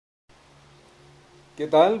¿Qué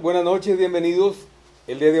tal? Buenas noches, bienvenidos.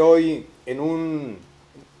 El día de hoy en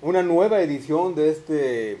una nueva edición de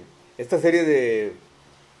esta serie de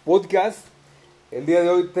podcast. El día de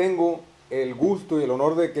hoy tengo el gusto y el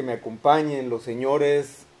honor de que me acompañen los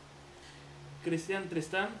señores. Cristian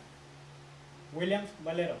Tristán. Williams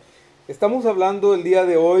Valero. Estamos hablando el día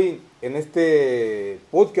de hoy en este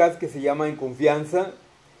podcast que se llama En Confianza.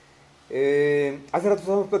 Hace rato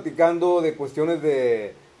estábamos platicando de cuestiones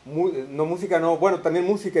de, no música, no, bueno, también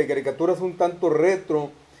música y caricaturas un tanto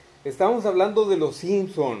retro. Estábamos hablando de los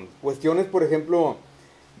Simpsons, cuestiones, por ejemplo,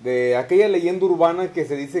 de aquella leyenda urbana que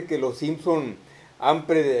se dice que los Simpsons han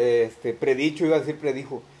predicho, iba a decir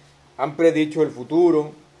predijo, han predicho el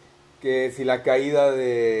futuro, que si la caída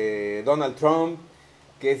de Donald Trump,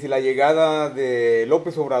 que si la llegada de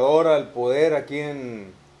López Obrador al poder aquí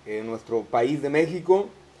en nuestro país de México.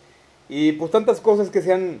 Y pues tantas cosas que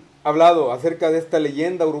se han hablado acerca de esta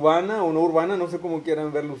leyenda urbana o no urbana, no sé cómo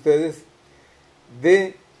quieran verlo ustedes,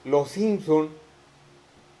 de los Simpson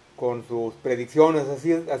con sus predicciones,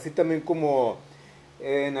 así también como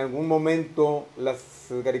en algún momento las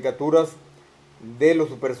caricaturas de los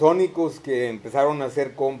supersónicos que empezaron a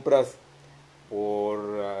hacer compras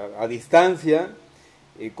a distancia,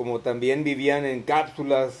 y como también vivían en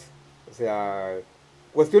cápsulas, o sea,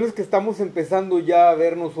 cuestiones que estamos empezando ya a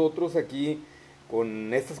ver nosotros aquí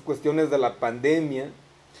con estas cuestiones de la pandemia.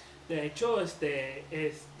 De hecho,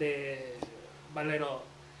 Valero,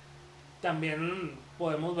 también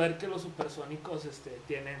podemos ver que los supersónicos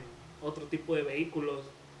tienen otro tipo de vehículos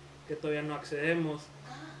que todavía no accedemos.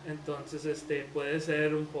 Entonces, puede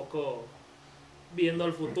ser un poco viendo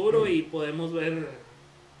al futuro y podemos ver,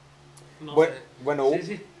 no Bueno, sé. bueno, Sí,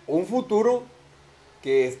 sí. un futuro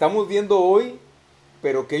que estamos viendo hoy,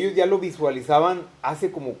 pero que ellos ya lo visualizaban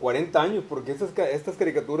hace como 40 años, porque estas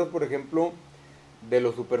caricaturas, por ejemplo, de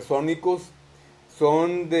los supersónicos,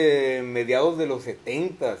 son de mediados de los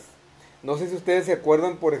 70. No sé si ustedes se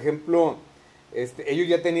acuerdan, por ejemplo, ellos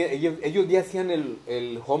ya hacían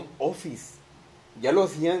el home office, ya lo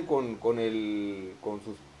hacían con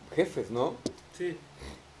sus jefes, ¿no? Sí.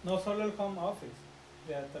 No solo el home office,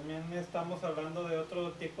 ya, también estamos hablando de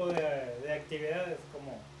otro tipo de actividades,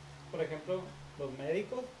 como por ejemplo los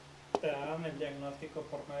médicos te daban el diagnóstico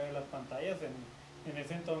por medio de las pantallas en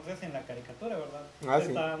ese entonces en la caricatura, ¿verdad? Ah, Te sí.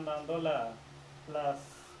 estaban dando las,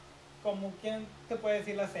 como quien te puede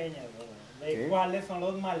decir las señas, ¿verdad? De Sí. cuáles son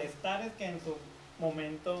los malestares que en su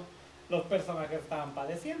momento los personajes estaban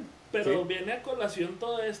padeciendo. Pero Sí. viene a colación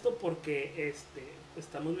todo esto porque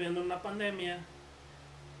estamos viviendo una pandemia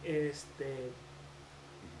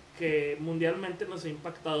que mundialmente nos ha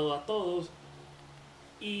impactado a todos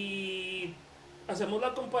y hacemos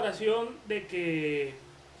la comparación de que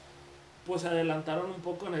pues adelantaron un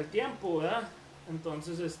poco en el tiempo, ¿verdad?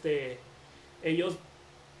 Entonces ellos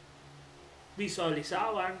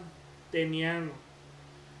visualizaban, tenían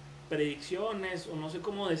predicciones o no sé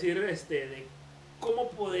cómo decir de cómo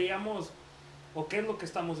podríamos o qué es lo que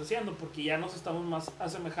estamos haciendo, porque ya nos estamos más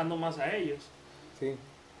asemejando más a ellos. Sí,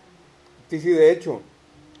 sí, de hecho,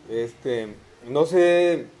 no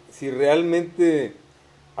sé si realmente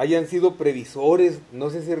hayan sido previsores, no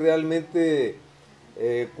sé si realmente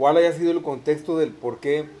cuál haya sido el contexto del por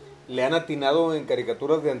qué le han atinado en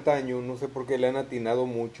caricaturas de antaño, no sé por qué le han atinado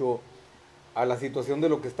mucho a la situación de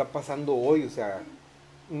lo que está pasando hoy, o sea,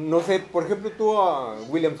 no sé, por ejemplo tú,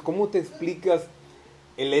 Williams, ¿cómo te explicas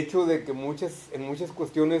el hecho de que en muchas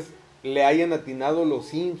cuestiones le hayan atinado los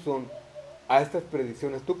Simpson a estas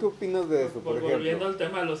predicciones? ¿Tú qué opinas de eso, por Volviendo ejemplo? al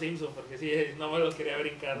tema de los Simpsons, porque sí, no me lo quería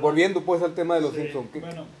brincar, ¿no? Volviendo pues al tema de los Sí. Simpson,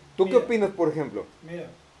 Bueno, ¿tú qué mira, opinas, por ejemplo? mira,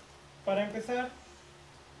 para empezar,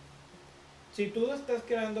 si tú estás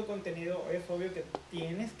creando contenido, es obvio que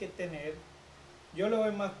tienes que tener, yo lo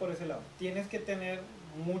veo más por ese lado, tienes que tener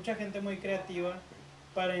mucha gente muy creativa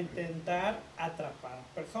para intentar atrapar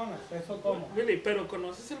personas. ¿Eso cómo? Willy, pero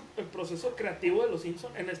 ¿conoces el proceso creativo de los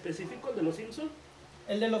Simpsons? En específico el de los Simpsons.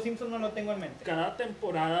 El de los Simpsons no lo tengo en mente. Cada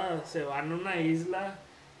temporada se van a una isla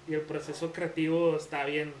y el proceso creativo está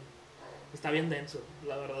bien denso.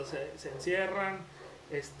 La verdad, se encierran,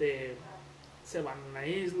 se van a una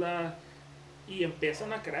isla y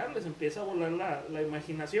empiezan a crear, les empieza a volar la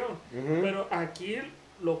imaginación. Ujú. Pero aquí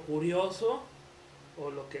lo curioso o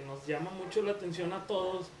lo que nos llama mucho la atención a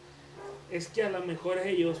todos es que a lo mejor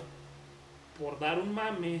ellos, por dar un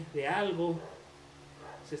mame de algo,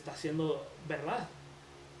 se está haciendo verdad.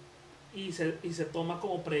 Y se toma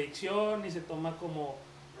como predicción y se toma como,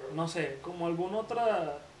 no sé, como alguna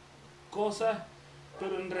otra cosa.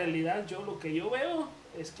 Pero en realidad lo que yo veo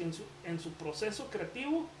es que en su proceso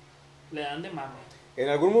creativo le dan de mame. En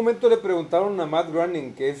algún momento le preguntaron a Matt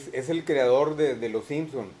Groening, que es el creador de Los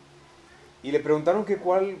Simpson, y le preguntaron que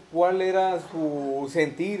cuál era su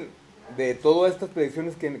sentir de todas estas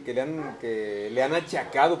predicciones que le han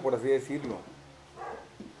achacado, por así decirlo.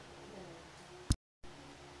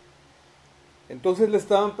 Entonces le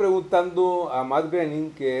estaban preguntando a Matt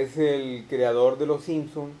Groening, que es el creador de Los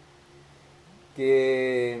Simpson,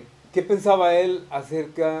 que qué pensaba él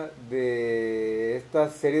acerca de esta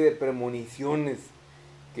serie de premoniciones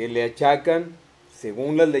que le achacan,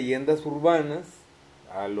 según las leyendas urbanas,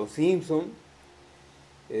 a Los Simpson,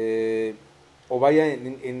 o vaya,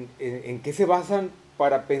 en qué se basan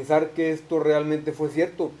para pensar que esto realmente fue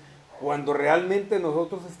cierto, cuando realmente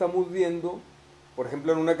nosotros estamos viendo, por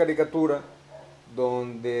ejemplo, en una caricatura,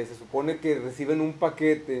 donde se supone que reciben un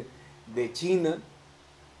paquete de China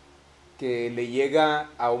que le llega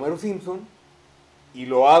a Homero Simpson y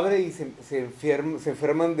lo abre y se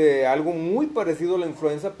enferman de algo muy parecido a la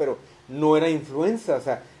influenza, pero no era influenza, o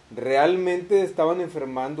sea, realmente estaban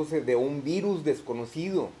enfermándose de un virus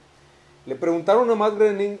desconocido. Le preguntaron a Matt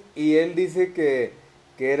Groening y él dice que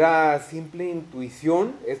era simple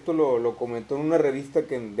intuición. Esto lo comentó en una revista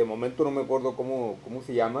que de momento no me acuerdo cómo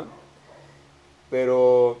se llama,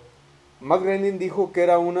 pero Matt Groening dijo que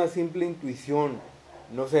era una simple intuición.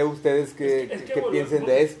 No sé ustedes qué piensen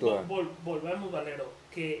de esto. Volvemos, Valero,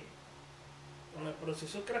 que en el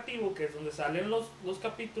proceso creativo, que es donde salen los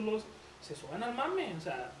capítulos, se suben al mame. O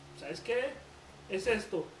sea, ¿sabes qué? Es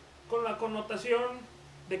esto, con la connotación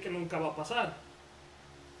de que nunca va a pasar.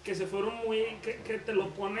 Que se fueron que te lo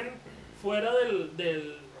ponen fuera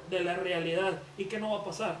de la realidad. Y que no va a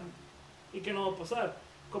pasar.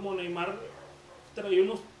 Como Neymar traía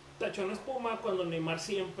unos tachones Puma cuando Neymar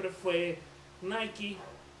siempre fue Nike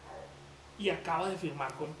y acaba de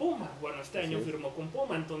firmar con Puma. Bueno, este año firmó con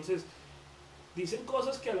Puma. Entonces dicen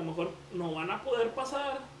cosas que a lo mejor no van a poder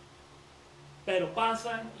pasar, pero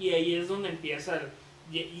pasan, y ahí es donde empieza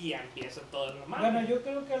ya empieza todo el mal. Bueno, yo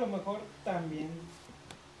creo que a lo mejor también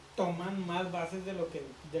toman más bases de lo que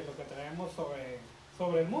traemos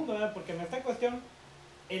sobre el mundo, ¿verdad? Porque en esta cuestión,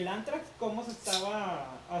 el Anthrax, ¿cómo se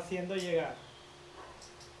estaba haciendo llegar?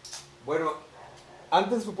 Bueno,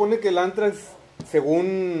 antes se supone que el Anthrax,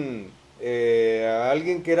 según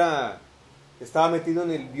alguien que estaba metido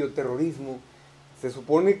en el bioterrorismo, se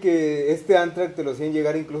supone que este Anthrax te lo hacían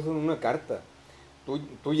llegar incluso en una carta.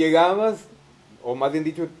 Tú llegabas, o más bien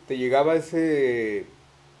dicho, te llegaba ese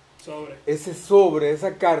sobre,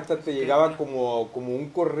 esa carta te llegaba como un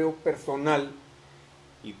correo personal,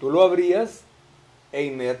 y tú lo abrías e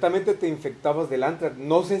inmediatamente te infectabas del Anthrax.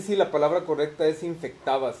 No sé si la palabra correcta es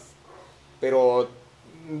infectabas, pero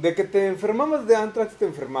de que te enfermabas de Anthrax te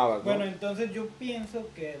enfermabas, ¿no? Bueno, entonces yo pienso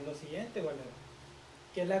que es lo siguiente, Valero,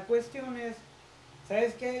 que la cuestión es,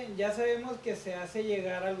 ¿sabes qué? Ya sabemos que se hace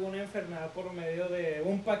llegar alguna enfermedad por medio de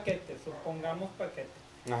un paquete, supongamos paquete.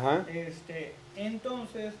 Ajá.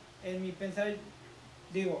 Entonces, en mi pensar,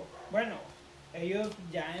 digo, bueno, ellos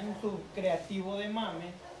ya en su creativo de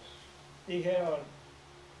mame dijeron,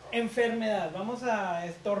 enfermedad, vamos a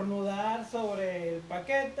estornudar sobre el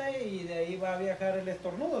paquete y de ahí va a viajar el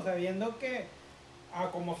estornudo, sabiendo que,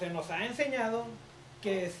 como se nos ha enseñado,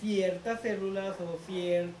 que ciertas células o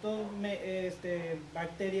ciertas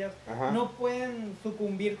bacterias no pueden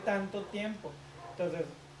sucumbir tanto tiempo. Entonces,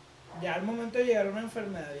 ya al momento de llegar a una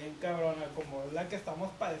enfermedad bien cabrona como es la que estamos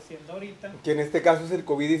padeciendo ahorita, que en este caso es el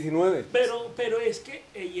COVID-19. Pero es que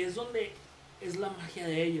ahí es donde es la magia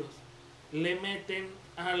de ellos. Le meten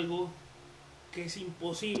algo que es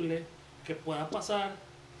imposible que pueda pasar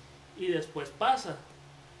y después pasa.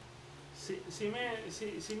 Sí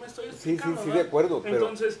me estoy explicando. Sí, de acuerdo.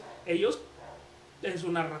 Entonces, ellos en su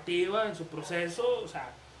narrativa, en su proceso, o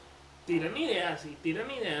sea, tiran ideas y tiran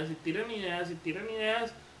ideas y tiran ideas y tiran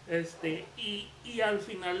ideas, y al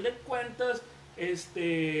final de cuentas,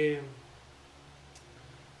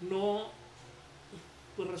 no,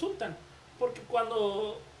 pues resultan. Porque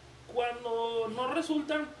cuando no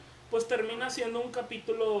resultan, pues termina siendo un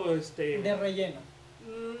capítulo, de relleno.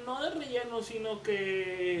 No de relleno, sino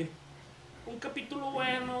que un capítulo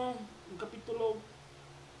bueno, un capítulo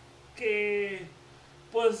que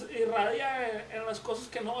pues irradia en las cosas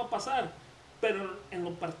que no va a pasar. Pero en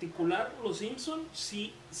lo particular, los Simpsons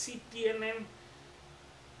sí tienen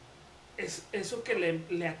eso que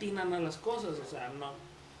le atinan a las cosas, o sea, no.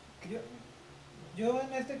 Yo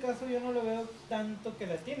en este caso yo no lo veo tanto que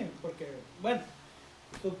la tienen, porque, bueno,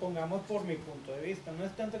 supongamos por mi punto de vista, no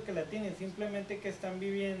es tanto que la tienen, simplemente que están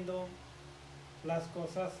viviendo las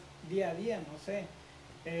cosas día a día, no sé.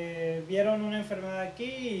 Vieron una enfermedad aquí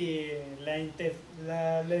y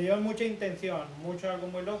le dieron mucha intención, algo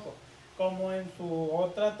muy loco. como en su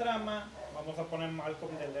otra trama, vamos a poner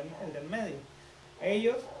Malcolm el del medio,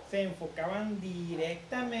 ellos se enfocaban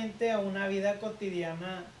directamente a una vida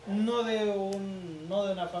cotidiana, no de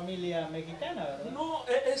una familia mexicana, ¿verdad? No,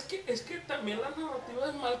 es que también la narrativa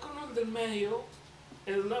de Malcolm el del medio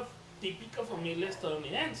es la típica familia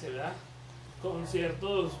estadounidense, ¿verdad? Con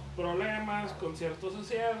ciertos problemas, con ciertos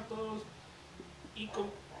aciertos, y con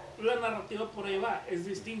la narrativa por ahí va, es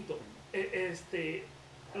distinto.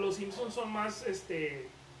 Los Simpsons son más,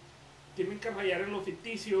 tienen que rayar en lo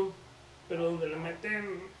ficticio, pero donde le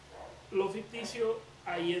meten lo ficticio,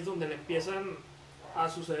 ahí es donde le empiezan a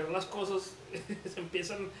suceder las cosas, se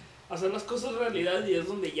empiezan a hacer las cosas realidad, y es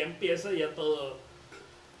donde ya empieza ya todo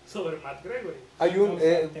sobre Matt Gregory.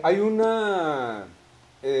 Hay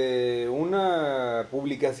una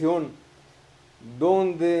publicación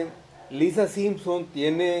donde Lisa Simpson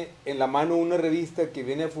tiene en la mano una revista que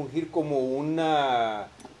viene a fungir como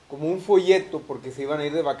un folleto, porque se iban a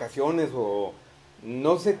ir de vacaciones o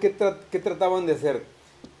no sé qué trataban de hacer,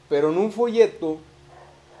 pero en un folleto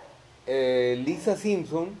Lisa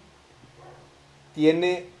Simpson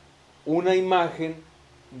tiene una imagen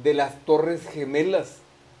de las Torres Gemelas,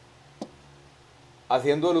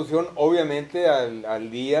 haciendo alusión obviamente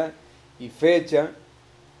al día y fecha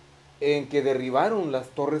en que derribaron las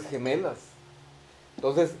Torres Gemelas.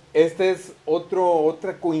 Entonces, esta es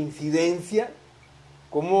otra coincidencia,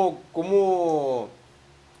 cómo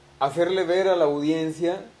hacerle ver a la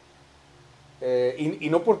audiencia, y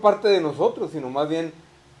no por parte de nosotros, sino más bien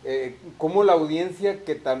cómo la audiencia,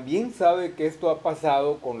 que también sabe que esto ha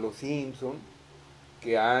pasado con los Simpson,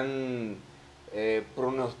 que han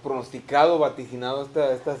pronosticado, vaticinado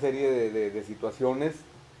esta serie de situaciones,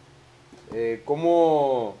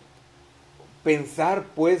 cómo pensar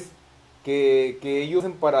pues que ellos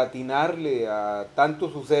para atinarle a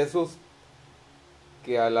tantos sucesos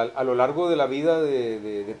que a lo largo de la vida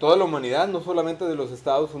de toda la humanidad, no solamente de los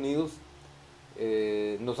Estados Unidos,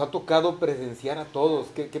 nos ha tocado presenciar a todos.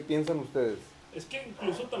 ¿Qué piensan ustedes? Es que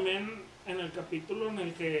incluso también en el capítulo en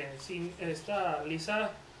el que esta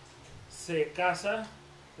Lisa se casa,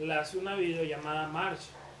 le hace una videollamada a Marge,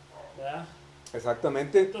 ¿verdad?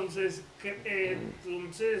 Exactamente. Entonces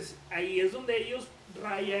ahí es donde ellos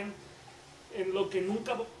rayan en lo que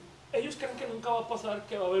nunca, ellos creen que nunca va a pasar,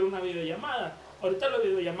 que va a haber una videollamada. Ahorita la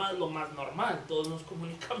videollamada es lo más normal, todos nos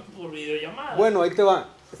comunicamos por videollamada. Bueno, ahí te va.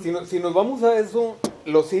 Si nos vamos a eso,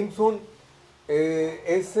 los Simpson,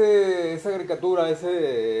 esa caricatura,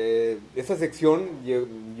 esa sección,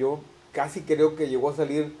 yo casi creo que llegó a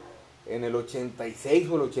salir en el 86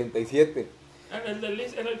 o el 87. En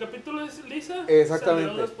el capítulo de Lisa, exactamente,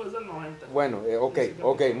 salió después del 90. Bueno, ok,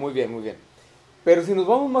 muy bien. Pero si nos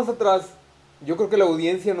vamos más atrás, yo creo que la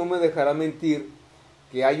audiencia no me dejará mentir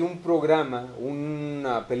que hay un programa,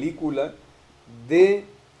 una película de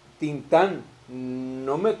Tintán.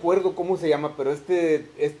 No me acuerdo cómo se llama, pero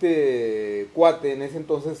este cuate en ese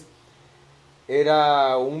entonces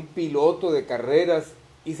era un piloto de carreras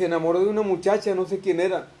y se enamoró de una muchacha, no sé quién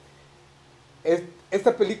era.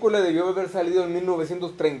 Esta película debió haber salido en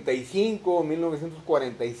 1935 o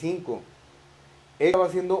 1945. Él estaba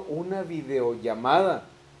haciendo una videollamada,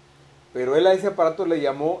 pero él a ese aparato le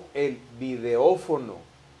llamó el videófono.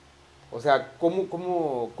 O sea,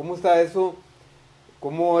 ¿cómo está eso?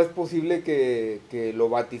 ¿Cómo es posible que lo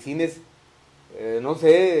vaticines, no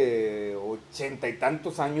sé, 80 y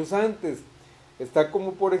tantos años antes? Está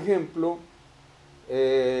como, por ejemplo,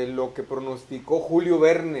 lo que pronosticó Julio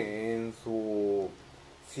Verne en su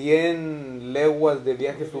 100 leguas de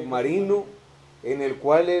viaje submarino, en el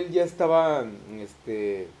cual él ya estaba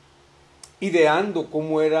ideando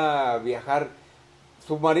cómo era viajar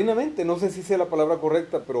submarinamente, no sé si sea la palabra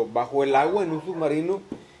correcta, pero bajo el agua en un submarino,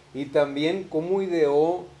 y también cómo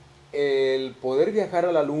ideó el poder viajar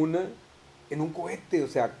a la luna en un cohete. O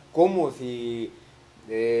sea, como si,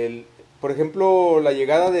 por ejemplo, la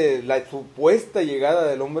supuesta llegada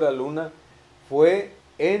del hombre a la luna fue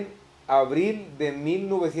en abril de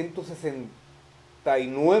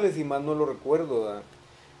 1969, si mal no lo recuerdo, ¿verdad?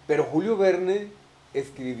 Pero Julio Verne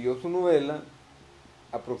escribió su novela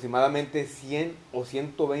aproximadamente 100 o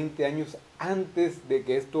 120 años antes de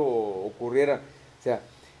que esto ocurriera. O sea,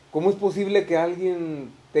 ¿cómo es posible que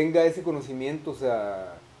alguien tenga ese conocimiento? O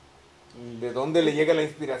sea, ¿de dónde le llega la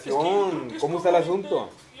inspiración? Es que ¿Cómo está el asunto?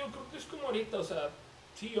 Yo creo que es como ahorita, o sea,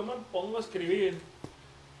 si yo me pongo a escribir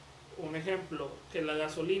un ejemplo, que la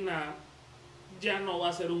gasolina ya no va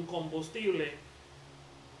a ser un combustible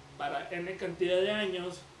para N cantidad de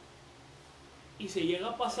años, y si llega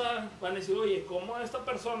a pasar, van a decir, oye, ¿cómo esta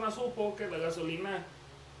persona supo que la gasolina?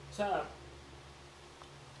 O sea,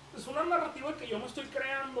 es una narrativa que yo me estoy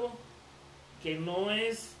creando que no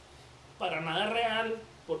es para nada real,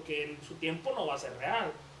 porque en su tiempo no va a ser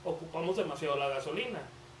real. Ocupamos demasiado la gasolina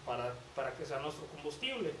para que sea nuestro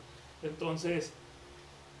combustible. Entonces,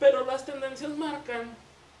 pero las tendencias marcan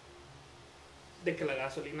de que la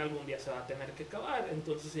gasolina algún día se va a tener que acabar.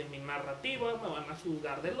 Entonces en mi narrativa me van a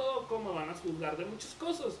juzgar de loco, me van a juzgar de muchas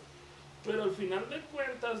cosas. Pero al final de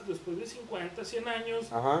cuentas, después de 50, 100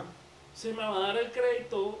 años, Ajá. se me va a dar el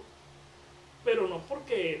crédito, pero no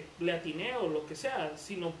porque le atiné o lo que sea,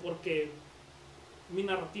 sino porque mi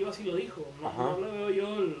narrativa sí lo dijo. No le veo yo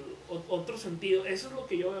otro sentido. Eso es lo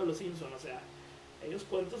que yo veo a los Simpsons. O sea, ellos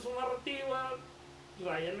cuentan su narrativa,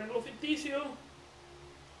 rayan en lo ficticio.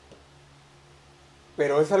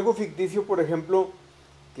 Pero es algo ficticio, por ejemplo,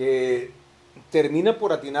 que termina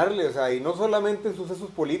por atinarle, o sea, y no solamente en sucesos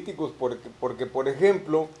políticos, porque por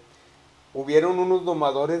ejemplo, hubieron unos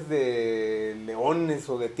domadores de leones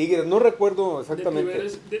o de tigres, no recuerdo exactamente.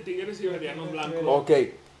 De tigres siberianos blancos. Ok,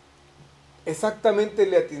 exactamente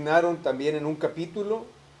le atinaron también en un capítulo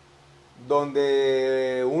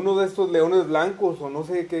donde uno de estos leones blancos, o no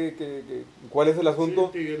sé cuál es el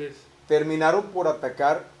asunto, Sí, tigres. terminaron por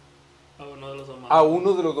atacar A uno de los domadores. a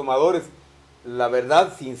uno de los domadores. La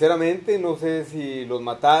verdad, sinceramente, no sé si los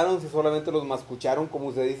mataron, si solamente los mascucharon,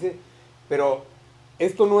 como se dice, pero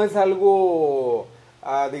esto no es algo,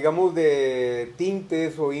 digamos, de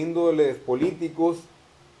tintes o índoles políticos.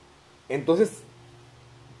 Entonces,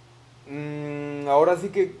 ahora sí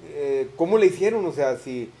que, ¿cómo le hicieron? O sea,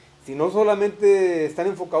 si no solamente están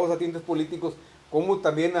enfocados a tintes políticos, como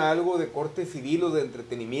también a algo de corte civil o de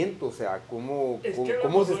entretenimiento, o sea, ¿cómo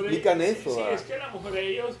se explican eso? Sí, es que a lo mejor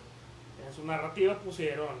ellos en su narrativa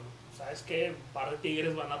pusieron, ¿sabes qué? Un par de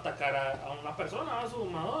tigres van a atacar a una persona, a su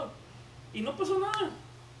domador, y no pasó nada.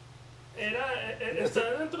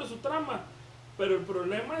 Está dentro de su trama, pero el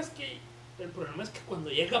problema es que cuando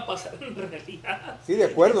llega a pasar en realidad. Sí, de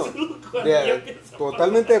acuerdo.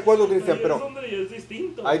 Totalmente de acuerdo, Cristian, pero es donde ya es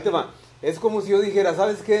distinto. Ahí te va. Es como si yo dijera,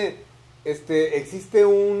 ¿sabes qué? Existe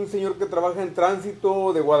un señor que trabaja en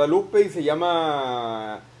tránsito de Guadalupe y se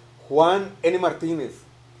llama Juan N. Martínez.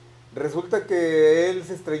 Resulta que él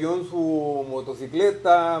se estrelló en su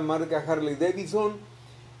motocicleta, marca Harley Davidson,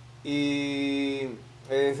 y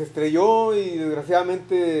se estrelló y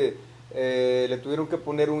desgraciadamente le tuvieron que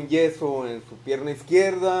poner un yeso en su pierna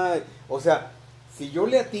izquierda. O sea, si yo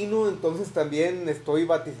le atino, entonces también estoy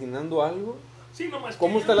vaticinando algo. Sí, nomás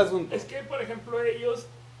 ¿Cómo está el asunto? Es que, por ejemplo, ellos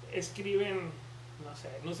escriben,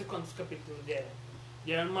 no sé cuántos capítulos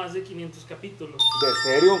llevan más de 500 capítulos.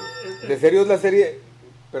 ¿De serio? ¿De serio es la serie?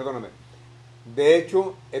 Perdóname. De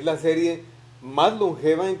hecho, es la serie más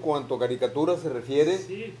longeva en cuanto a caricaturas se refiere.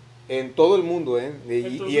 Sí. En todo el mundo,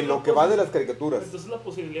 y en lo que va de las caricaturas. Entonces la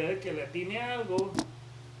posibilidad de que le atine algo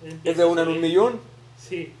es de 1 en 1.000.000.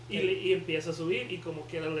 Sí, y empieza a subir y como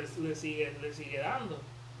quiera le sigue dando.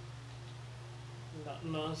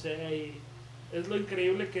 No sé, y es lo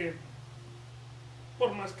increíble que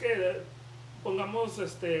por más que pongamos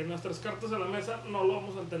nuestras cartas a la mesa, no lo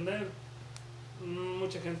vamos a entender.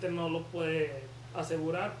 Mucha gente no lo puede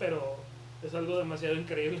asegurar, pero es algo demasiado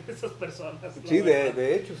increíble esas personas. Sí,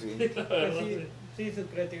 de hecho, sí. Sí, su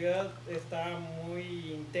creatividad está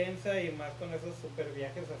muy intensa y más con esos super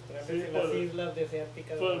viajes astrales en las islas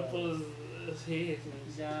desérticas. Pues sí.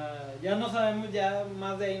 Ya no sabemos, ya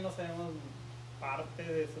más de ahí no sabemos parte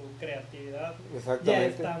de su creatividad. Exactamente. Ya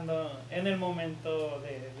estando en el momento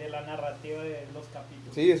de la narrativa de los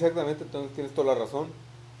capítulos. Sí, exactamente, entonces tienes toda la razón.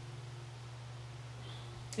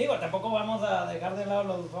 Digo, tampoco vamos a dejar de lado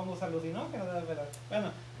los hongos alucinógenos, pero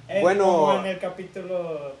bueno, como en el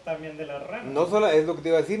capítulo también de la rana. Es lo que te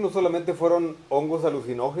iba a decir, no solamente fueron hongos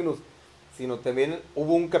alucinógenos, sino también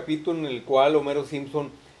hubo un capítulo en el cual Homero Simpson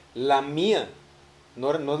lamía,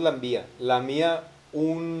 no es lamía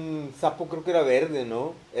un sapo, creo que era verde,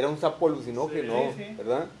 ¿no? Era un sapo alucinógeno, sí.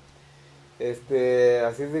 ¿Verdad?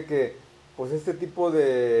 Así es de que, pues este tipo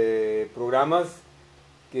de programas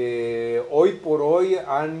que hoy por hoy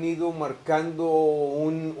han ido marcando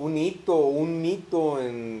un hito, un mito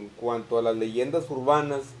en cuanto a las leyendas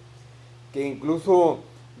urbanas, que incluso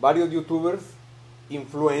varios youtubers,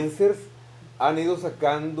 influencers, han ido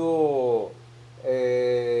sacando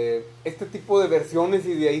este tipo de versiones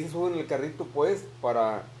y de ahí se suben el carrito, pues,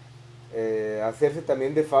 para hacerse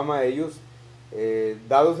también de fama a ellos.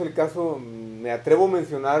 Dados el caso, me atrevo a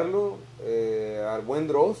mencionarlo, al buen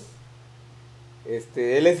Dross.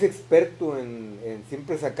 Él es experto en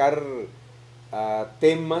siempre sacar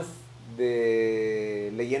temas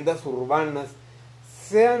de leyendas urbanas,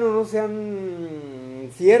 sean o no sean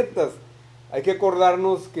ciertas. Hay que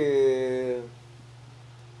acordarnos que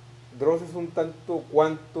Dross es un tanto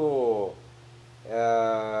cuanto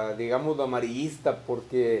digamos, amarillista,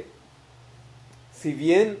 porque si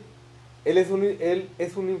bien él es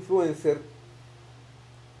un influencer,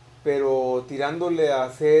 pero tirándole a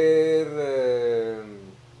hacer,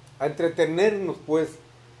 a entretenernos, pues,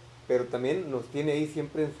 pero también nos tiene ahí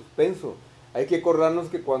siempre en suspenso. Hay que acordarnos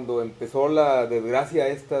que cuando empezó la desgracia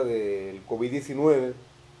esta del COVID-19,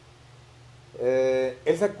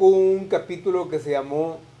 él sacó un capítulo que se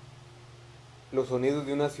llamó Los sonidos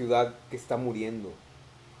de una ciudad que está muriendo.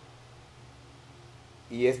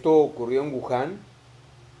 Y esto ocurrió en Wuhan.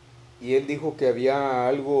 Y él dijo que había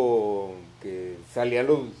algo que salían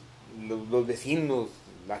los vecinos,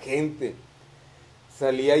 la gente.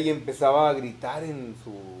 Salía y empezaba a gritar en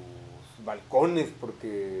sus balcones,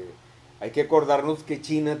 porque hay que acordarnos que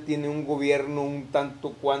China tiene un gobierno un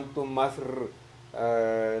tanto cuanto más,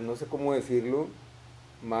 no sé cómo decirlo,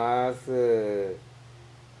 más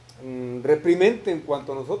reprimente en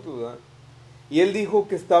cuanto a nosotros, ¿verdad? Y él dijo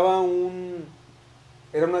que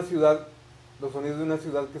era una ciudad, los sonidos de una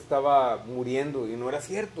ciudad que estaba muriendo, y no era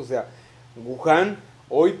cierto. O sea, Wuhan,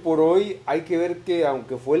 hoy por hoy, hay que ver que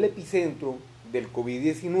aunque fue el epicentro del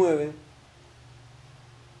COVID-19,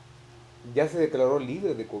 ya se declaró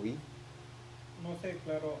libre de COVID. No sé,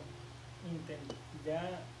 claro,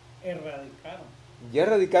 ya erradicaron Ya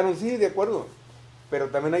erradicaron, sí, de acuerdo. Pero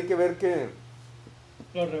también hay que ver que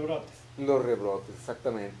los rebrotes. los rebrotes,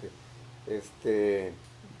 exactamente.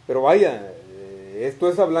 Pero vaya, esto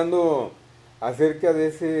es hablando acerca de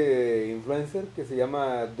ese influencer que se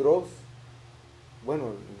llama Dross.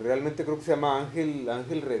 Bueno, realmente creo que se llama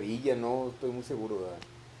Ángel Revilla, no estoy muy seguro, ¿verdad?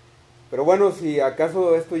 Pero bueno, si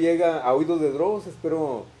acaso esto llega a oídos de Dross,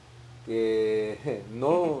 espero que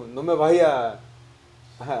no me vaya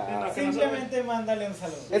Simplemente mándale un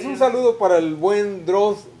saludo. Es un saludo para el buen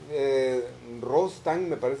Dross, Rostang,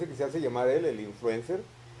 me parece que se hace llamar él, el influencer.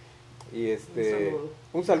 Y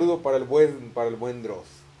un saludo para el buen Dross.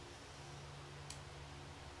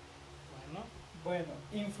 Bueno,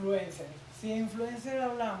 influencer. Si influencer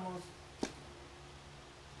hablamos,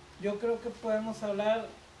 yo creo que podemos hablar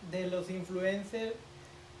de los influencers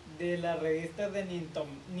de la revista de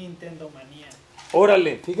Nintendo Manía.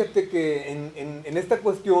 Órale, fíjate que en esta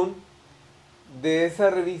cuestión de esa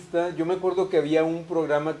revista, yo me acuerdo que había un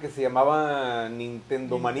programa que se llamaba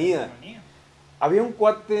Nintendo Manía. Había un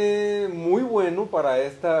cuate muy bueno para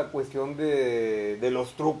esta cuestión de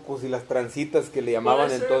los trucos y las transitas que le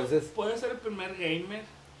llamaban entonces. Puede ser el primer gamer.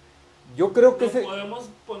 Yo creo que podemos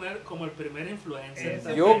poner como el primer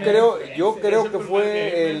influencer. Yo creo que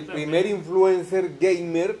fue el primer influencer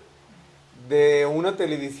gamer de una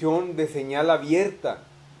televisión de señal abierta.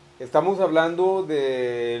 Estamos hablando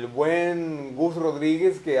del buen Gus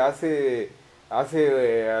Rodríguez, que hace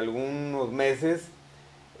algunos meses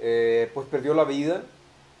pues perdió la vida.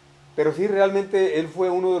 Pero sí, realmente él fue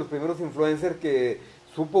uno de los primeros influencers que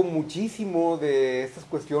supo muchísimo de estas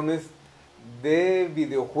cuestiones de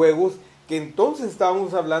videojuegos, que entonces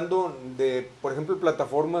estábamos hablando de, por ejemplo,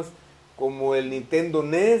 plataformas como el Nintendo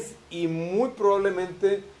NES y muy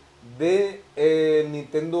probablemente de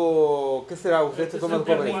Nintendo, ¿qué será? Ustedes son más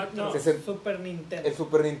jóvenes. No, Super Nintendo. El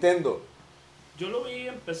Super Nintendo. Yo lo vi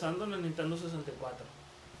empezando en el Nintendo 64.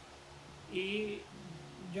 Y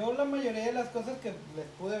yo la mayoría de las cosas que les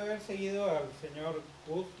pude haber seguido al señor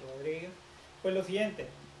Gus Rodríguez fue lo siguiente.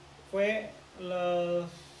 Fue los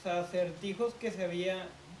acertijos que se había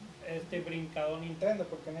brincado Nintendo,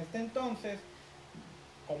 porque en este entonces,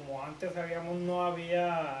 como antes sabíamos, no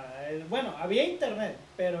había, había internet,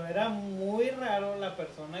 pero era muy raro la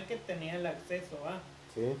persona que tenía el acceso a.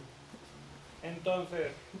 Sí. Entonces,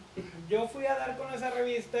 yo fui a dar con esa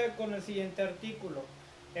revista con el siguiente artículo.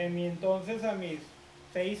 En mi entonces, a mis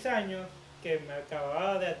 6 años, que me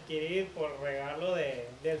acababa de adquirir por regalo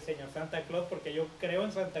del señor Santa Claus, porque yo creo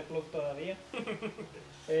en Santa Claus todavía.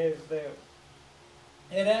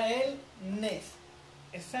 Era el NES,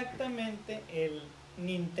 exactamente el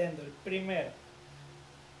Nintendo, el primero.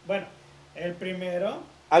 Bueno, el primero.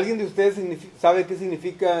 ¿Alguien de ustedes sabe qué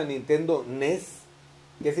significa Nintendo NES?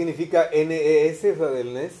 ¿Qué significa NES, o sea,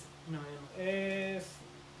 del NES? No.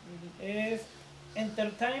 Es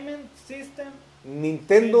Entertainment System.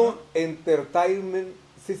 Nintendo Sí, ¿no? Entertainment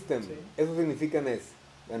System. Sí. Eso significa NES.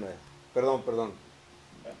 Bueno, perdón.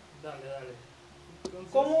 Dale.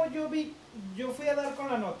 Entonces, ¿Cómo yo fui a dar con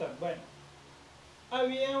la nota? Bueno,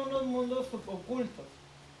 había unos mundos ocultos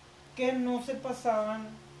que no se pasaban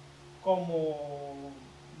como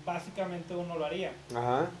básicamente uno lo haría.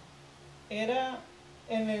 Ajá. Era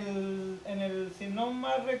en el, si no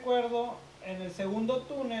mal recuerdo, en el segundo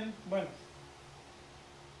túnel, bueno,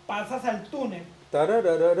 pasas al túnel,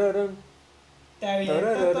 Tararararán. te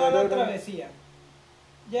avientas toda la travesía.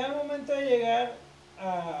 ya al momento de llegar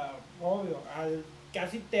a, obvio, al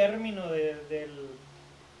casi término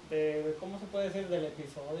 ¿cómo se puede decir? Del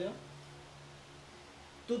episodio,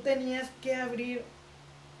 tú tenías que abrir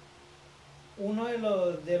uno de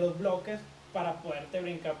los bloques para poderte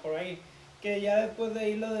brincar por ahí. Que ya después de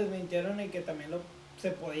ahí lo desmintieron y que también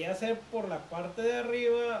se podía hacer por la parte de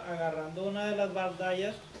arriba, agarrando una de las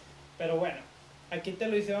batallas. Pero bueno, aquí te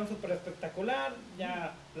lo hicieron súper espectacular.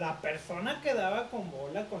 Ya la persona que daba con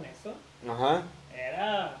bola con eso, Ajá.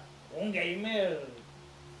 era un gamer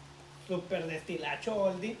súper destilacho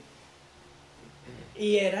oldie.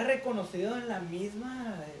 Y era reconocido en la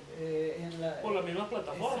misma... por la misma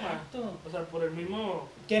plataforma. Exacto. O sea, por el mismo...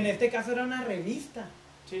 Que en este caso era una revista.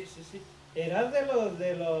 Sí. Eras de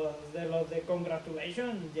los de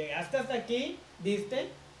Congratulations. Llegaste hasta aquí, diste.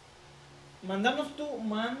 Mándanos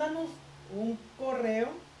un correo.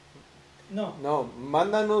 No,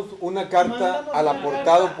 mándanos una carta Mándanos a la una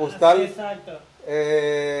portada carta. postal Exacto.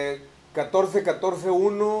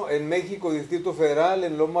 14141 en México, Distrito Federal,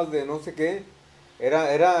 en Lomas de no sé qué.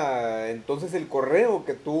 Era entonces el correo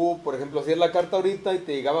que tú, por ejemplo, hacías la carta ahorita y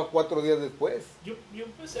te llegaba 4 días después. Yo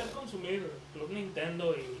empecé a consumir Club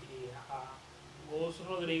Nintendo y a Gus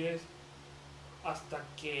Rodríguez hasta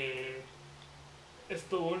que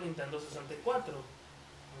estuvo en Nintendo 64.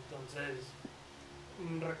 Entonces,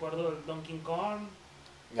 recuerdo el Donkey Kong.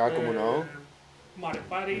 Ya, como no. Mario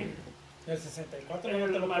Party. El 64 no te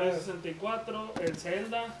El lo Mario puedes. 64. El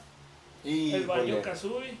Zelda. Y, El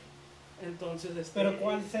Banjo-Kazooie. Entonces, Pero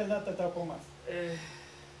 ¿cuál Zelda te tocó más?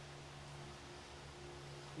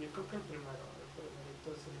 Yo creo que el primerito es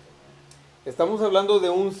el que estamos hablando de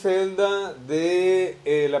un Zelda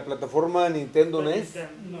de la plataforma Nintendo NES.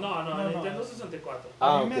 No, Nintendo 64.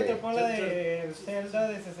 A mí me ok. tocó la de Zelda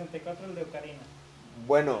de 64, el de Ocarina.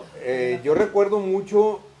 Bueno, yo recuerdo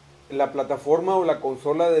mucho la plataforma o la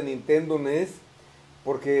consola de Nintendo NES,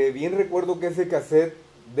 porque bien recuerdo que ese cassette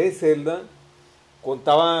de Zelda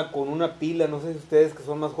contaba con una pila, no sé si ustedes que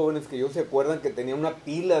son más jóvenes que yo se acuerdan que tenía una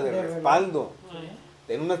pila de respaldo.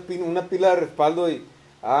 Tenía una pila de respaldo y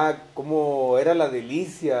cómo era la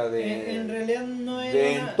delicia En realidad no era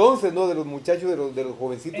de entonces, ¿no? De los muchachos, de los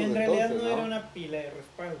jovencitos en de realidad entonces, no ¿no? era una pila de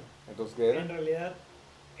respaldo. Entonces, ¿qué era? En realidad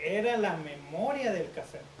era la memoria del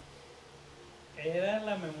cassette. Era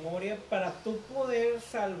la memoria para tú poder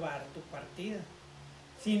salvar tu partida.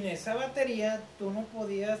 Sin esa batería tú no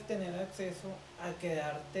podías tener acceso a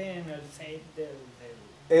quedarte en el save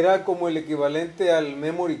Era como el equivalente al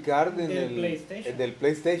memory card PlayStation. del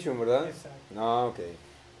PlayStation, ¿verdad? Exacto. No, ok.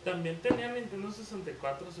 También tenía Nintendo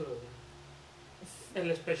 64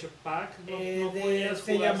 el Special Pack. No podías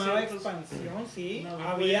se jugar llamaba ciertos- expansión, sí. No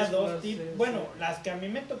Había podías dos jugar, tipos. sí, Bueno, sí. las que a mí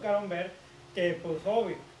me tocaron ver, que pues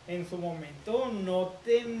obvio, en su momento no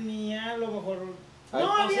tenía a lo mejor. Ahí-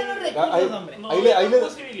 No había los ahí- recursos, hombre. No Ahí había le- la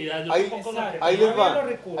posibilidad. Yo ahí- tampoco la exacto. Ahí tenía. les No había va,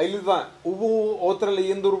 los recursos. ahí les va. Hubo otra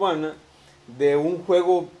leyenda urbana de un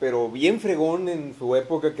juego, pero bien fregón en su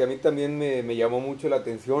época, que a mí también me llamó mucho la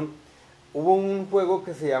atención. Hubo un juego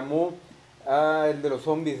que se llamó, el de los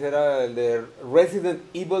zombies, era el de Resident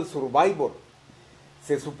Evil Survivor.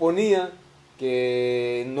 Se suponía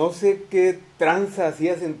que no sé qué tranza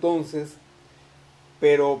hacías entonces,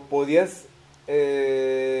 pero podías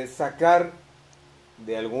sacar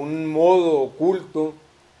de algún modo oculto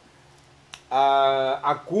a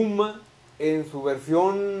Akuma en su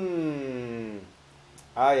versión,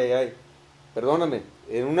 perdóname,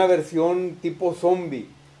 en una versión tipo zombie,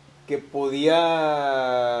 que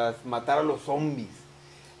podías matar a los zombies.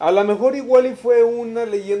 A lo mejor igual y fue una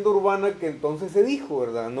leyenda urbana que entonces se dijo,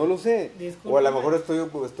 ¿verdad? No lo sé. O a lo mejor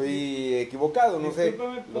estoy equivocado, no sé.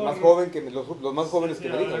 Discúlpame Los por- más los más jóvenes que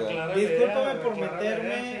me digan, ¿verdad? Aclara la Discúlpame idea, por aclara la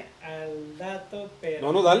meterme idea. al dato,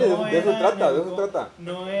 pero. No, dale, de eso era se trata, en de el eso se trata.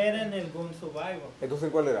 No era en el Gun Survivor, Entonces,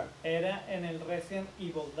 ¿cuál era? era en el Resident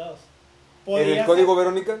Evil 2. ¿En el Podía código ser-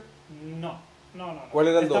 Verónica? No. ¿Cuál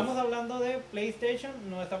era el 2? Estamos hablando de PlayStation,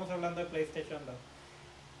 no estamos hablando de PlayStation 2.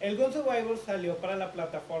 El Gun Survivor salió para la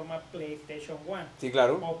plataforma PlayStation 1 Sí,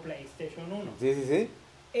 claro. o PlayStation 1. Sí.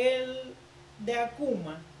 El de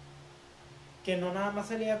Akuma, que no nada más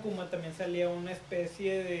salía Akuma, también salía una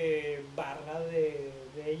especie de barra de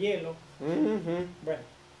hielo. Ujú. Bueno,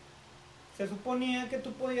 se suponía que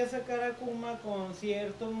tú podías sacar a Akuma con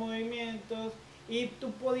ciertos movimientos y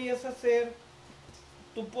tú podías hacer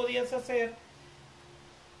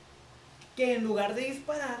que en lugar de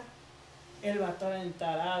disparar, el vato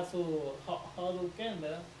aventara a su Hadouken,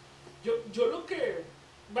 ¿verdad? Yo lo que.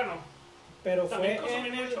 Bueno, Pero También fue consumí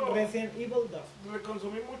en el mucho- Resident Evil 2.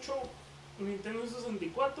 reconsumí mucho Nintendo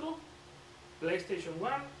 64, PlayStation 1,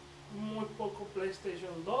 muy poco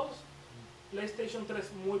PlayStation 2 PlayStation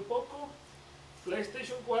 3 muy poco,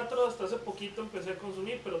 PlayStation 4 hasta hace poquito empecé a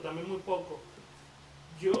consumir, pero también muy poco.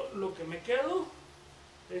 Yo lo que me quedo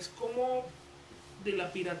es como de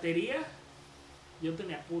la piratería. Yo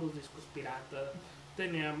tenía puros discos piratas,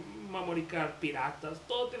 tenía memory card piratas,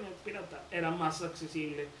 todo tenía pirata, era más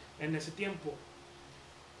accesible en ese tiempo.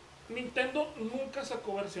 Nintendo nunca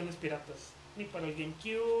sacó versiones piratas, ni para el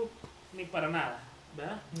GameCube, ni para nada,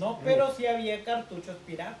 ¿verdad? No, pero sí había cartuchos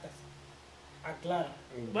piratas. Aclara.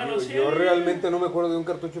 Bueno, sí, yo realmente no me acuerdo de un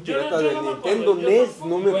cartucho pirata yo de no me Nintendo acuerdo, yo NES, tampoco,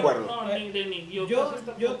 no me bueno, acuerdo. no, ni yo Yo casi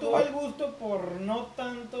tampoco. tuve el gusto por no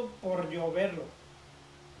tanto por yo verlo.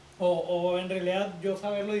 O en realidad yo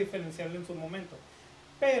saberlo diferenciarlo en su momento.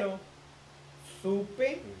 Pero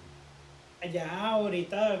supe ya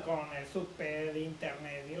ahorita con el super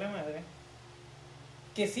internet y la madre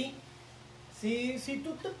que sí, si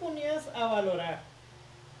tú te ponías a valorar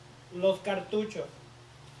los cartuchos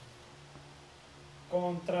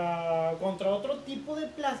contra otro tipo de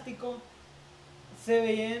plástico, se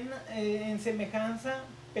veían en semejanza,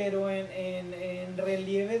 pero en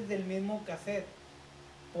relieves del mismo cassette.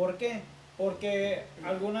 ¿Por qué? Porque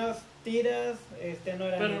algunas tiras no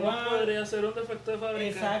eran Pero igual. no podría ser un defecto de fábrica.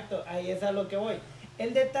 Exacto, ahí es a lo que voy.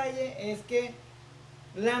 El detalle es que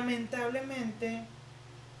lamentablemente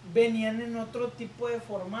venían en otro tipo de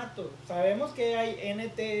formato. Sabemos que hay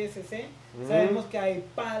NTSC, sabemos que hay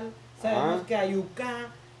PAL, sabemos que hay UK,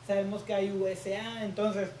 sabemos que hay USA.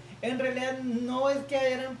 Entonces, en realidad no es que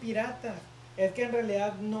eran piratas, es que en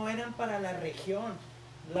realidad no eran para la región.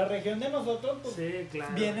 La región de nosotros pues, sí,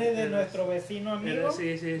 claro, viene de nuestro vecino amigo,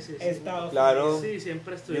 sí, Estados claro. Unidos. Sí,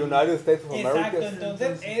 siempre estuvimos. United States of America. Exacto,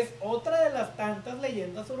 entonces es otra de las tantas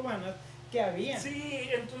leyendas urbanas que había. Sí,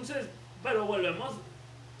 entonces, pero volvemos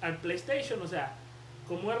al PlayStation, o sea,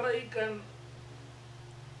 ¿cómo erradican?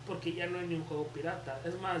 Porque ya no hay ni un juego pirata.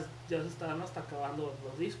 Es más, ya se están hasta acabando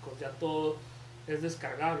los discos, ya todo es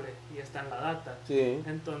descargable y está en la data. Sí.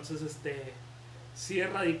 Entonces, si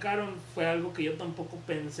erradicaron, fue algo que yo tampoco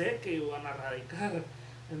pensé que iban a erradicar.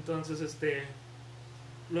 Entonces,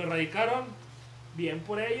 lo erradicaron, bien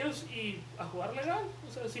por ellos, y a jugar legal.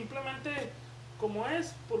 O sea, simplemente como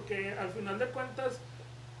es, porque al final de cuentas,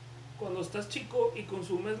 cuando estás chico y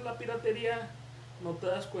consumes la piratería, no te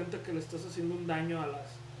das cuenta que le estás haciendo un daño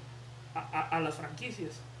a las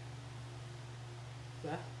franquicias.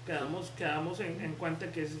 ¿Verdad? Quedamos en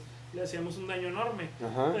cuenta que le hacíamos un daño enorme.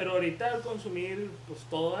 Ajá. Pero ahorita al consumir pues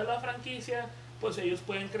toda la franquicia, pues ellos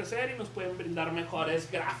pueden crecer y nos pueden brindar mejores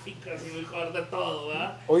gráficas y mejor de todo,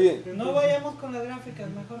 ¿verdad? Oye, No vayamos con las gráficas,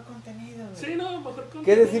 mejor contenido. Sí, no, mejor contenido.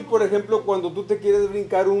 ¿qué decir, por ejemplo, cuando tú te quieres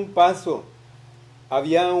brincar un paso?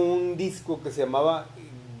 Había un disco que se llamaba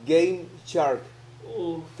Game Shark.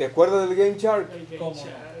 ¿Te acuerdas del Game Shark? El Game ¿Cómo?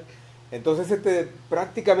 Shark. Entonces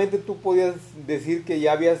prácticamente tú podías decir que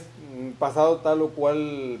ya habías pasado tal o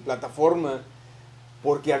cual plataforma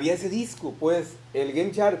porque había ese disco, pues, el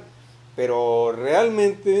Game Shark. Pero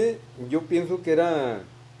realmente yo pienso que era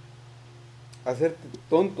hacerte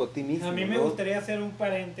tonto a ti mismo. A mí me ¿no? gustaría hacer un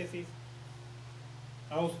paréntesis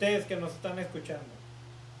a ustedes que nos están escuchando.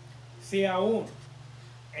 Si aún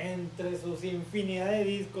entre sus infinidad de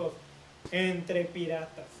discos, entre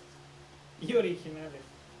piratas y originales,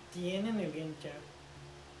 tienen el Game Shark,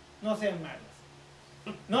 no sean malos,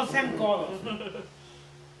 no sean codos,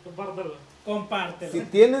 compártelo. Si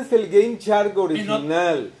tienes el Game Shark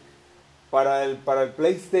original para el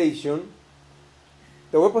PlayStation,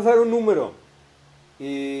 te voy a pasar un número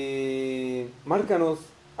y márcanos.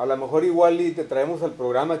 A lo mejor igual y te traemos al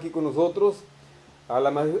programa aquí con nosotros. A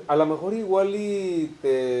lo mejor igual y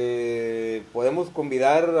te podemos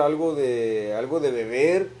convidar algo de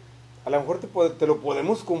beber. A lo mejor te lo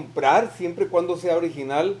podemos comprar siempre y cuando sea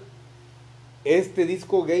original. Este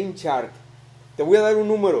disco Game Shark. Te voy a dar un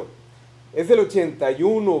número. Es el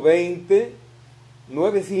 8120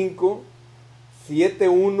 95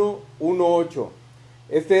 7118.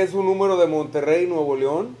 Este es un número de Monterrey, Nuevo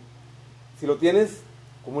León. Si lo tienes,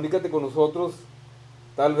 comunícate con nosotros.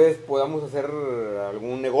 Tal vez podamos hacer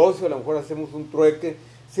algún negocio, a lo mejor hacemos un trueque,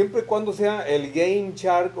 siempre y cuando sea el Game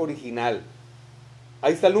Shark original.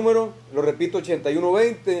 Ahí está el número, lo repito,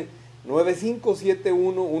 8120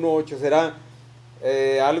 957118. Será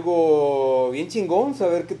algo bien chingón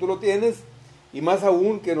saber que tú lo tienes, y más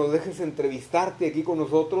aún que nos dejes entrevistarte aquí con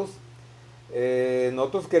nosotros.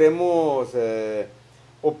 Nosotros queremos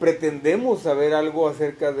o pretendemos saber algo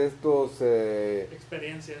acerca de estos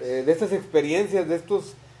experiencias, de estas experiencias, de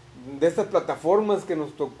estas plataformas que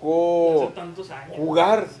nos tocó hace tantos años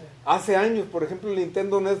jugar hace años. Por ejemplo, el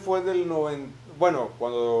Nintendo NES fue del bueno,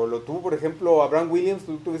 cuando lo tuvo, por ejemplo, Abraham Williams,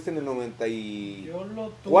 tú lo tuviste en el Yo 94. lo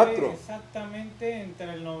tuve exactamente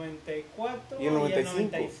entre el 94 Y el 95.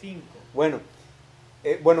 95. Bueno,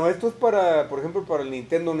 bueno, esto es para, por ejemplo, para el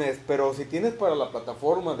Nintendo NES, pero si tienes para la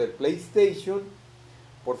plataforma de PlayStation,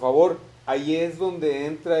 por favor, ahí es donde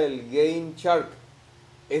entra el Game Shark.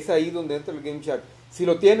 Es ahí donde entra el Game Shark. Si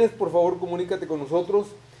lo tienes, por favor, comunícate con nosotros.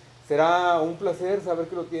 Será un placer saber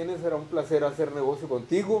que lo tienes, será un placer hacer negocio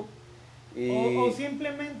contigo. Y... O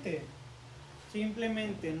simplemente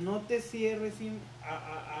no te cierres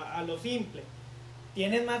a lo simple.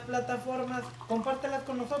 Tienes más plataformas, compártelas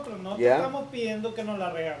con nosotros. No te estamos pidiendo que nos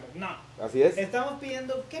las regales, no. Así es. Estamos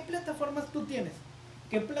pidiendo qué plataformas tú tienes,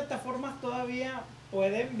 qué plataformas todavía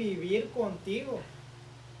pueden vivir contigo.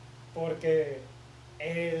 Porque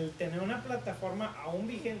el tener una plataforma aún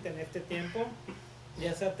vigente en este tiempo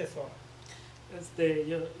ya se atesora.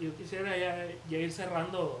 Yo quisiera ya ir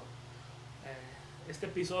cerrando este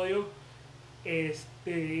episodio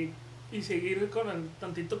y seguir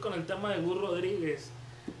tantito con el tema de Gus Rodríguez,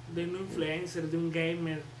 de un influencer, de un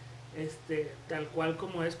gamer, tal cual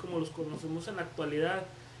como los conocemos en la actualidad.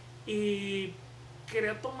 Y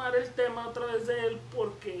quería tomar el tema otra vez de él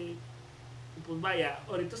porque, pues vaya,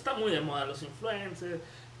 ahorita está muy de moda los influencers,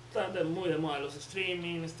 está muy de moda los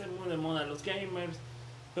streaming, está muy de moda los gamers,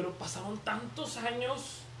 pero pasaron tantos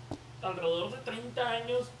años, alrededor de 30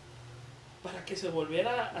 años, para que se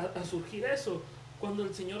volviera a surgir eso, cuando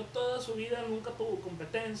el señor toda su vida nunca tuvo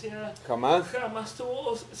competencia, Jamás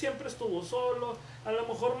tuvo, siempre estuvo solo, a lo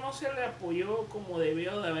mejor no se le apoyó como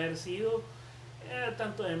debió de haber sido,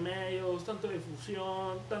 tanto de medios, tanto de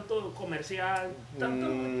difusión, tanto comercial,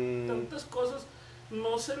 tantas cosas,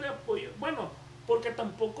 no se le apoyó, bueno, porque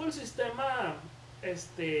tampoco el sistema,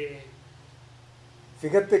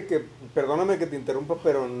 Fíjate que, perdóname que te interrumpa,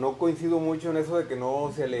 pero no coincido mucho en eso de que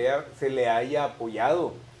no se le haya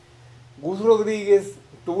apoyado. Gus Rodríguez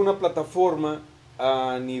tuvo una plataforma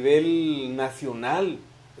a nivel nacional.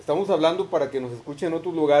 Estamos hablando para que nos escuchen en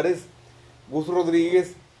otros lugares. Gus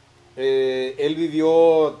Rodríguez, él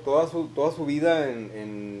vivió toda su vida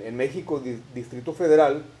en México, Distrito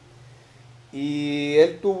Federal, y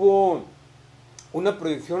él tuvo una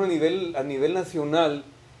proyección a nivel nacional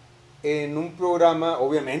en un programa,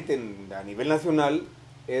 obviamente a nivel nacional,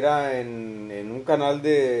 era en un canal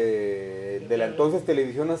de la entonces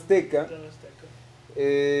Televisión Azteca,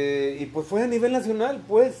 y pues fue a nivel nacional,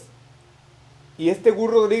 pues. Y Gus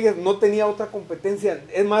Rodríguez no tenía otra competencia.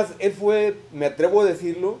 Es más, él fue, me atrevo a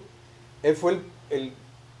decirlo, él fue el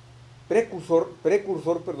precursor,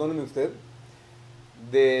 perdóneme usted,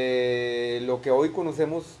 de lo que hoy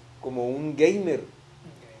conocemos como un gamer.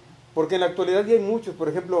 Porque en la actualidad ya hay muchos. Por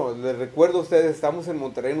ejemplo, les recuerdo a ustedes, estamos en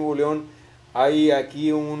Monterrey, Nuevo León. Hay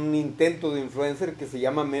aquí un intento de influencer que se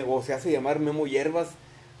llama, o se hace llamar Memo Hierbas.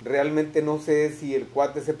 Realmente no sé si el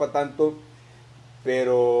cuate sepa tanto,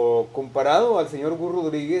 pero comparado al señor Gus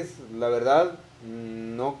Rodríguez, la verdad,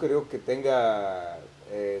 no creo que tenga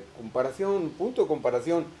punto de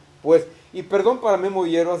comparación. Pues, y perdón para Memo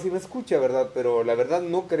Hierbas si me escucha, ¿verdad? Pero la verdad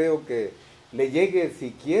no creo que le llegue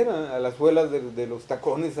siquiera a las suelas de los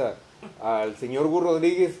tacones al señor Gus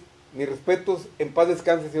Rodríguez. Mis respetos, en paz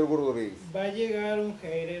descanse, señor Gus Rodríguez. Va a llegar un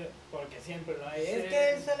hater, porque siempre lo hay. Sí. Es que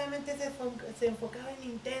él solamente se enfocaba en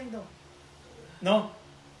Nintendo. No,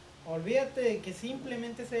 olvídate de que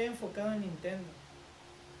simplemente se haya enfocado en Nintendo.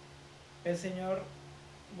 El señor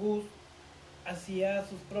Gus hacía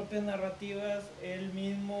sus propias narrativas, él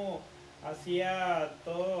mismo hacía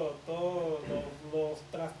todos los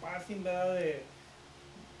traspassing, ¿verdad?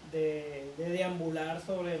 De deambular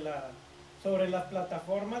sobre las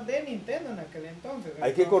plataformas de Nintendo en aquel entonces.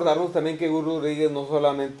 Hay que acordarnos también que Gus Rodríguez no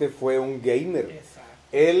solamente fue un gamer. Exacto.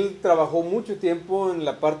 Él trabajó mucho tiempo en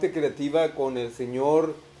la parte creativa con el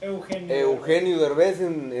señor Eugenio Derbez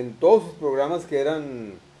en todos sus programas que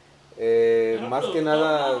eran más que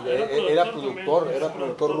nada era productor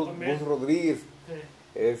Gus Rodríguez.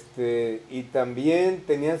 Sí. Y también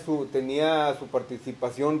tenía su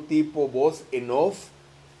participación tipo voz en off,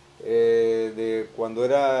 de cuando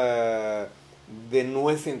era de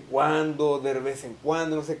vez en cuando,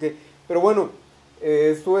 no sé qué. Pero bueno,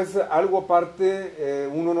 esto es algo aparte,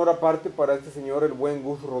 un honor aparte para este señor, el buen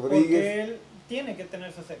Gus Rodríguez. Porque él tiene que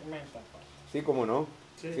tener su segmento aparte. Sí, cómo no.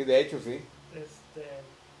 Sí, de hecho, sí.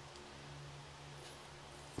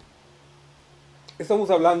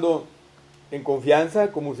 Estamos hablando en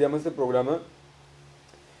confianza, como se llama este programa.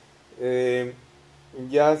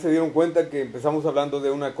 Ya se dieron cuenta que empezamos hablando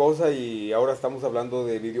de una cosa y ahora estamos hablando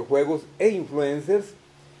de videojuegos e influencers.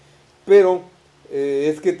 Pero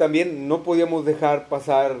es que también no podíamos dejar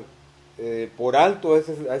pasar por alto a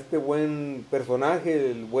este buen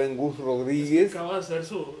personaje, el buen Gus Rodríguez. Acaba de hacer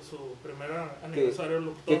su primer aniversario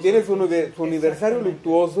luctuoso. Que tiene su aniversario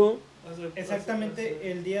luctuoso.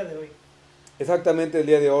 Exactamente el día de hoy. Exactamente el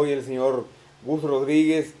día de hoy, el señor Gus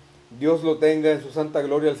Rodríguez, Dios lo tenga en su santa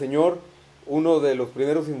gloria al Señor, uno de los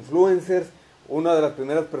primeros influencers, una de las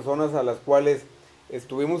primeras personas a las cuales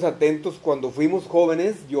estuvimos atentos cuando fuimos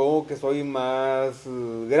jóvenes, yo que soy más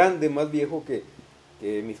grande, más viejo que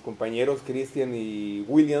mis compañeros Christian y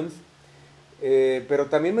Williams, pero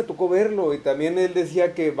también me tocó verlo y también él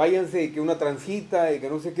decía que váyanse y que una transita y que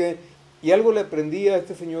no sé qué, y algo le aprendí a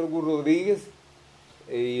este señor Gus Rodríguez,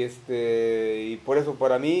 y por eso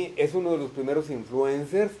para mí es uno de los primeros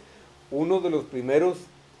influencers, uno de los primeros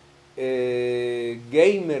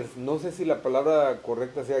gamers, no sé si la palabra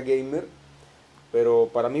correcta sea gamer, pero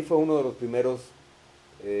para mí fue uno de los primeros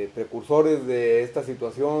precursores de esta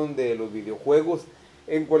situación de los videojuegos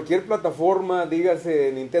en cualquier plataforma,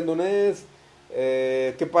 dígase Nintendo NES,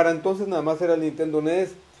 que para entonces nada más era el Nintendo NES,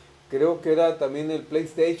 creo que era también el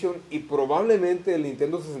PlayStation y probablemente el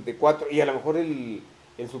Nintendo 64 y a lo mejor el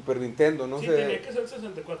Super Nintendo, no sí, sé. tenía que ser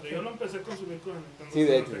 64, yo lo empecé a consumir con el Nintendo Sí,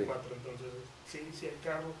 de hecho, 64, entonces sí, el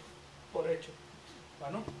carro por hecho.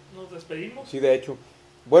 Bueno, nos despedimos. Sí, de hecho.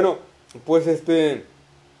 Bueno, pues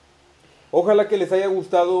ojalá que les haya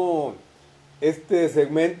gustado este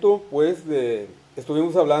segmento, pues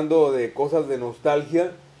estuvimos hablando de cosas de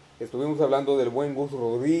nostalgia, estuvimos hablando del buen Gus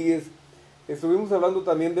Rodríguez, estuvimos hablando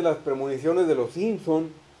también de las premoniciones de los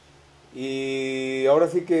Simpson y ahora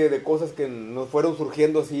sí que de cosas que nos fueron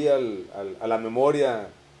surgiendo así a la memoria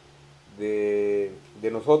de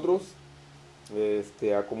nosotros,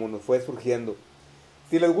 a como nos fue surgiendo.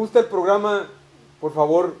 Si les gusta el programa, por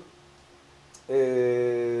favor,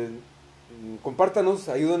 compártanos,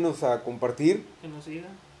 ayúdenos a compartir. Que nos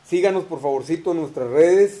sigan. Síganos por favorcito en nuestras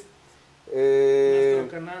redes.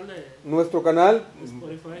 Nuestro canal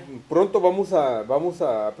Spotify. Pronto vamos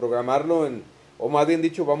a programarlo o más bien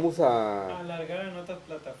dicho vamos a alargar en otras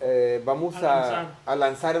plataformas. Vamos a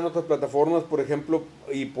lanzar en otras plataformas, por ejemplo,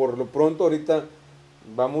 y por lo pronto ahorita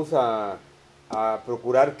vamos a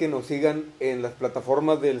procurar que nos sigan en las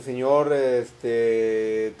plataformas del señor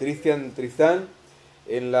Cristian Tristán,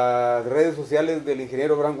 en las redes sociales del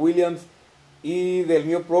ingeniero Bran Williams y del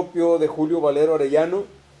mío propio de Julio Valero Arellano.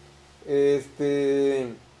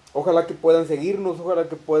 Ojalá que puedan seguirnos, ojalá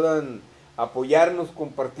que puedan apoyarnos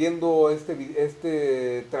compartiendo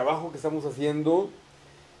este trabajo que estamos haciendo.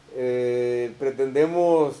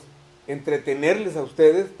 Pretendemos entretenerles a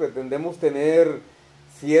ustedes, pretendemos tener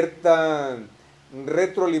cierta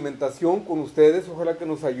retroalimentación con ustedes, ojalá que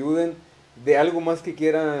nos ayuden de algo más que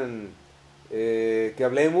quieran que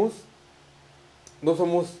hablemos. No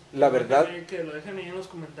somos, la verdad, que lo dejen ahí en los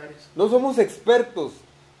comentarios. No somos expertos,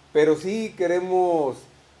 pero sí queremos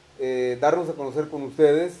darnos a conocer con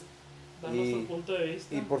ustedes. Darnos un punto de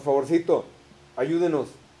vista. Y por favorcito, ayúdenos,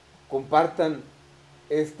 compartan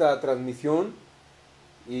esta transmisión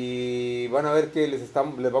y van a ver que les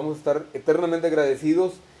vamos a estar eternamente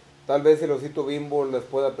agradecidos. Tal vez el Osito Bimbo les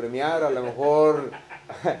pueda premiar, a lo mejor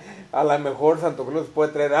Santo Claus les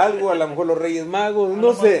puede traer algo, a lo mejor los Reyes Magos,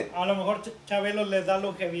 no sé. A lo mejor Chabelo les da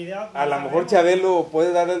longevidad. A lo mejor Chabelo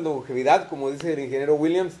puede darles longevidad, como dice el ingeniero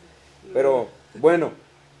Williams. Pero bueno,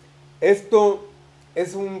 esto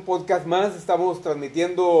es un podcast más, estamos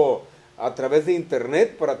transmitiendo a través de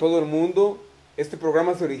internet para todo el mundo. Este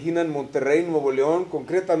programa se origina en Monterrey, Nuevo León,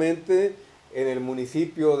 concretamente en el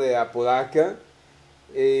municipio de Apodaca.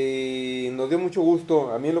 Nos dio mucho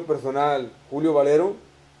gusto, a mí en lo personal, Julio Valero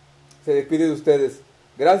se despide de ustedes.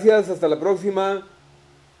 Gracias, hasta la próxima.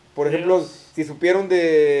 Por ejemplo, si supieron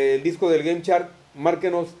del disco del Game Chart,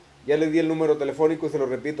 márquenos, ya les di el número telefónico, se lo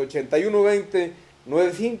repito,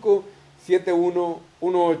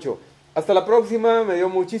 8120-957118. Hasta la próxima, me dio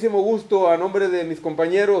muchísimo gusto a nombre de mis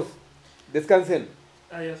compañeros. Descansen.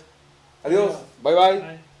 Adiós. Adiós. Bye bye.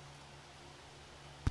 Bye.